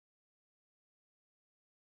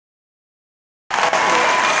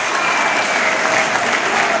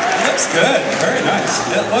looks good. Very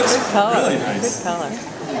nice. It looks really nice. Good color.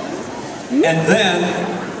 And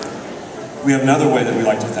then we have another way that we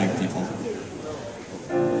like to thank people.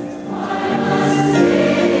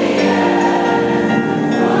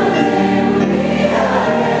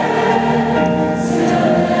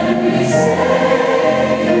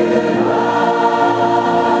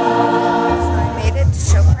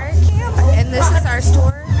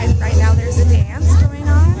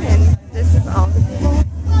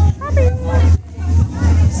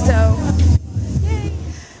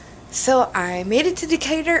 So I made it to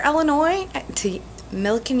Decatur, Illinois, to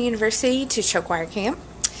Millikan University to Showchoir camp.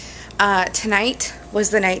 Tonight was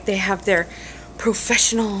the night they have their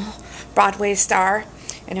professional Broadway star,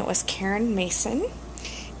 and it was Karen Mason,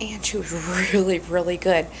 and she was really, really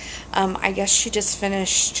good. I guess she just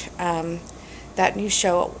finished that new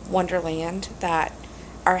show, Wonderland, that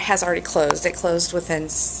has already closed. It closed within,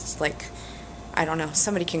 like, I don't know,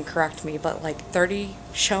 somebody can correct me, but like 30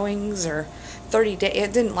 showings or 30 days.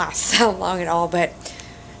 It didn't last that long at all, but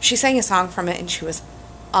she sang a song from it and she was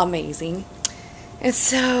amazing. And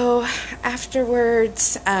so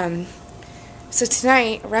afterwards, so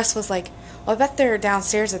tonight Russ was like, well, I bet they're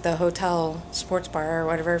downstairs at the hotel sports bar or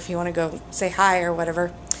whatever if you want to go say hi or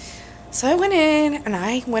whatever. So I went in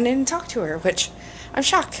and talked to her, which I'm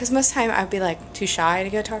shocked because most of the time I'd be like too shy to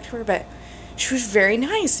go talk to her, but she was very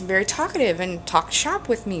nice and very talkative and talked shop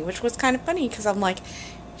with me, which was kind of funny because I'm like,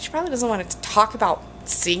 she probably doesn't want to talk about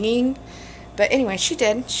singing. But anyway, she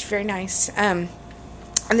did. She's very nice.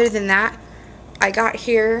 Other than that, I got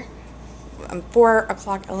here 4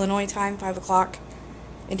 o'clock Illinois time, 5 o'clock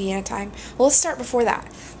Indiana time. Well, let's start before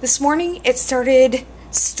that. This morning, it started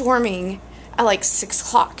storming at like 6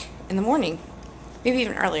 o'clock in the morning, maybe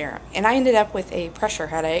even earlier. And I ended up with a pressure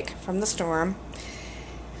headache from the storm.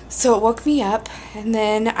 So it woke me up, and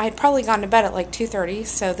then I'd probably gone to bed at like 2:30,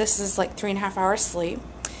 so this is like 3.5 hours sleep.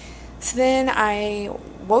 So then I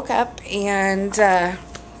woke up and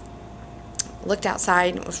looked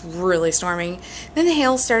outside, and it was really storming. Then the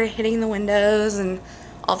hail started hitting the windows and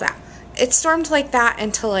all that. It stormed like that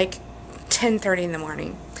until like 10:30 in the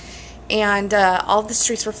morning. And all the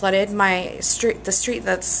streets were flooded. The street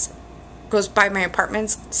that's goes by my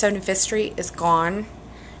apartments, 75th Street, is gone.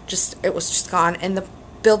 It was just gone. And the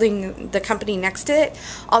building, the company next to it,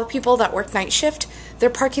 all the people that worked night shift, their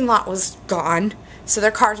parking lot was gone. So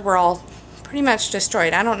their cars were all pretty much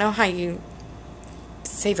destroyed. I don't know how you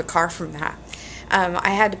save a car from that.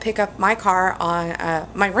 I had to pick up my car on,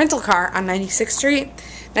 my rental car on 96th Street.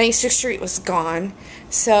 96th Street was gone.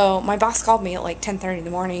 So my boss called me at like 10:30 in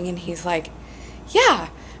the morning and he's like, yeah,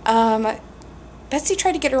 Betsy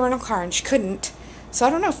tried to get a rental car and she couldn't. So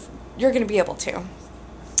I don't know if you're going to be able to.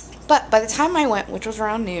 But by the time I went, which was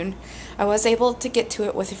around noon, I was able to get to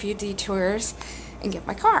it with a few detours and get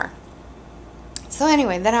my car. So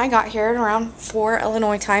anyway, then I got here at around 4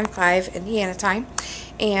 Illinois time, 5 Indiana time,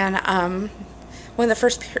 and one of the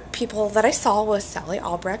first people that I saw was Sally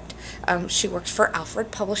Albrecht. She worked for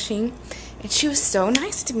Alfred Publishing, and she was so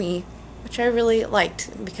nice to me, which I really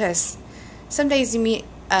liked, because some days you meet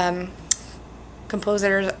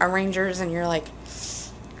composers, arrangers, and you're like,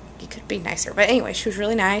 you could be nicer. But anyway, she was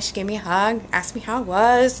really nice. She gave me a hug, asked me how I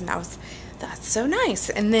was, and that's so nice.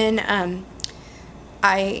 And then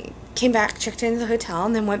I came back, checked into the hotel,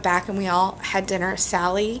 and then went back and we all had dinner.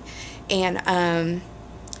 Sally and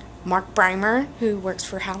Mark Brymer, who works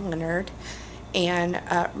for Hal Leonard, and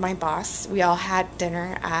my boss, we all had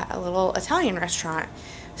dinner at a little Italian restaurant.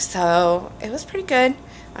 So it was pretty good.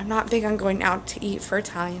 I'm not big on going out to eat for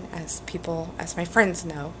Italian, as my friends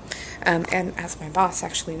know, and as my boss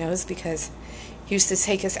actually knows, because he used to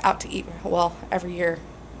take us out to eat, well, every year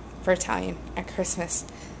for Italian at Christmas.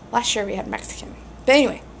 Last year we had Mexican. But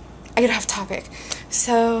anyway, I get off topic.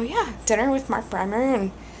 So yeah, dinner with Mark Brymer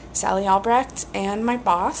and Sally Albrecht and my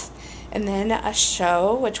boss, and then a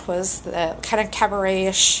show, which was the kind of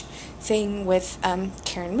cabaret-ish thing with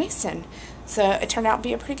Karen Mason. So it turned out to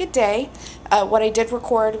be a pretty good day. What I did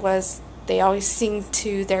record was they always sing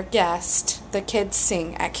to their guest. The kids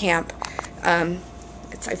sing at camp. I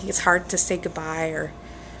think it's hard to say goodbye or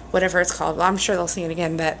whatever it's called. Well, I'm sure they'll sing it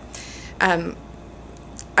again, but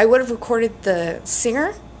I would have recorded the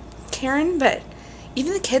singer, Karen, but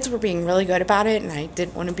even the kids were being really good about it, and I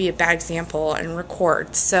didn't want to be a bad example and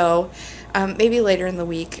record. So maybe later in the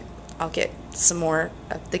week I'll get some more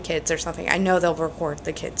of the kids or something. I know they'll record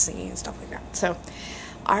the kids singing and stuff like that. So,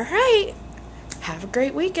 all right. Have a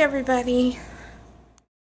great week, everybody.